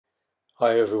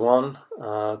Hi everyone.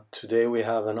 Today we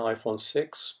have an iPhone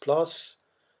 6 Plus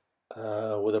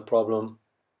with a problem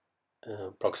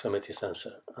proximity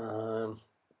sensor.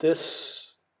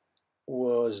 This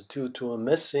was due to a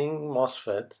missing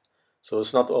MOSFET, so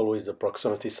it's not always the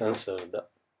proximity sensor that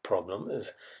problem is.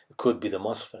 It could be the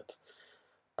MOSFET,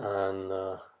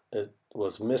 and it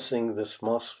was missing this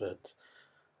MOSFET.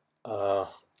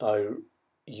 I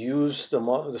used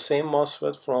the same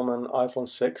MOSFET from an iPhone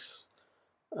 6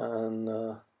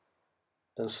 and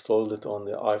installed it on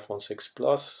the iPhone 6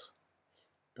 Plus,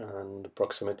 and the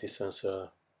proximity sensor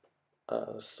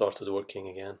started working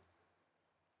again.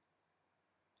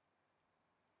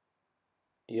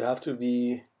 You have to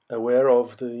be aware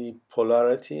of the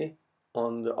polarity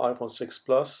on the iPhone 6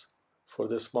 Plus for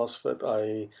this MOSFET.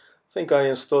 I think I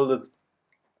installed it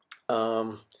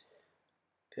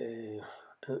in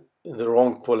the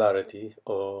wrong polarity,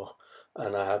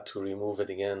 and I had to remove it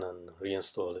again and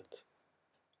reinstall it.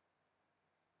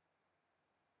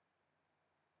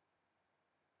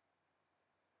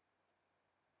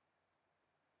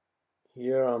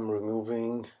 Here I'm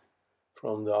removing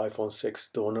from the iPhone 6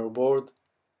 donor board.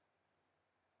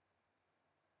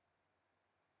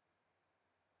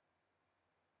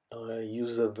 I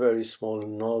use a very small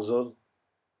nozzle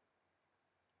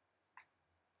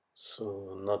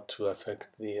so not to affect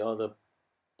the other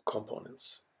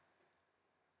components.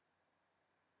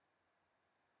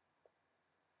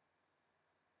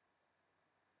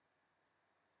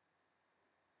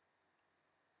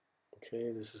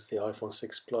 Okay, this is the iPhone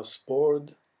 6 Plus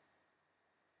board,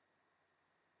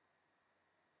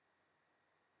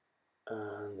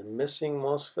 and the missing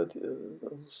MOSFET,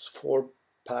 those 4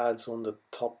 pads on the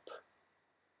top.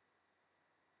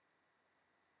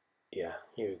 Yeah,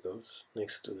 here it goes,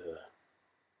 next to the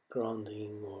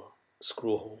grounding or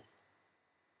screw hole.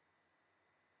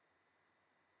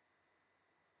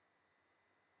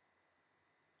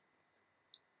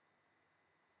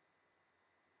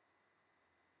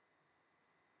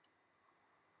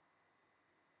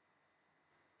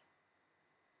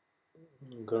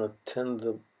 I'm gonna tint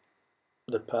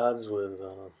the pads with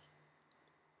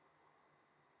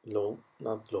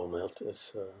not low melt,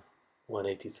 it's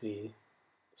 183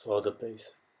 solder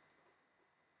paste.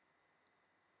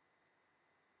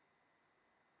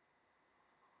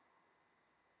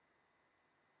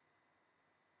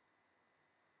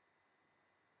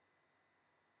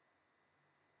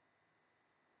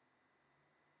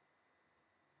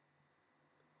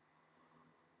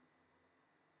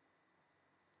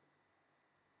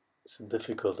 It's a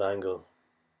difficult angle,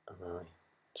 and I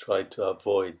try to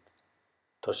avoid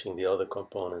touching the other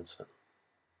components.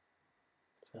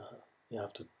 So you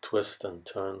have to twist and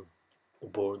turn the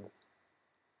board.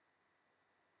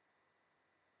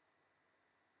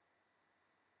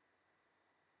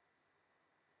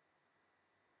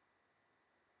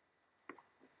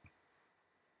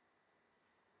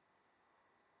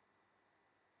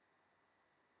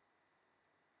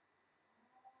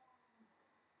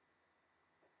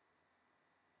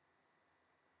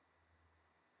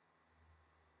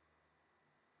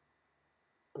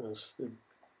 There's the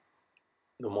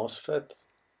MOSFET.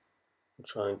 I'm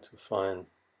trying to find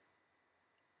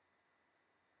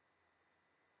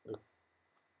the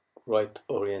right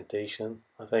orientation.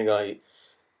 I think I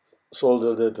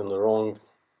soldered it in the wrong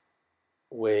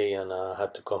way, and I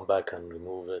had to come back and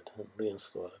remove it and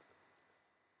reinstall it.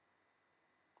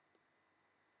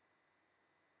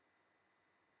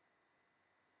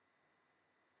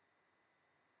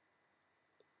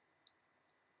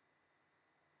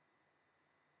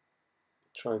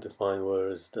 Trying to find where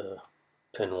is the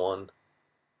pin 1.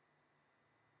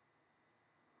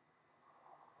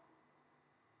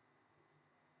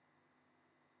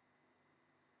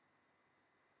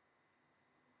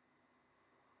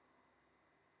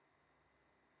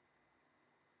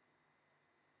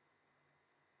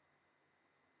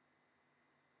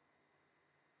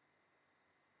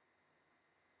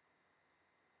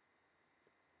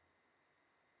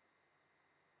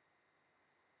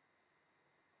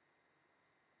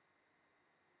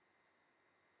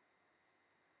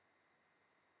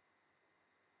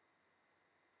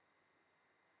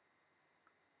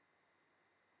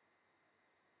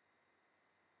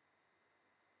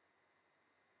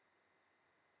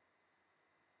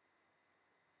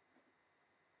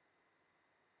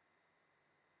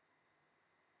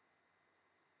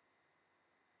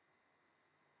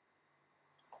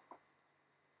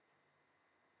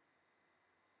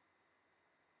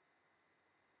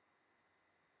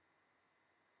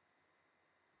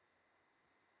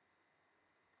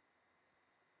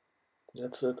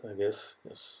 That's it, I guess.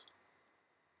 Yes.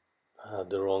 I had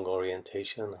the wrong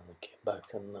orientation and I came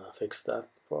back and fixed that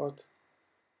part.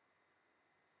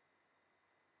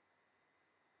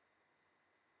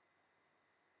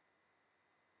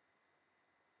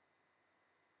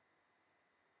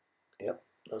 Yep,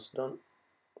 that's done.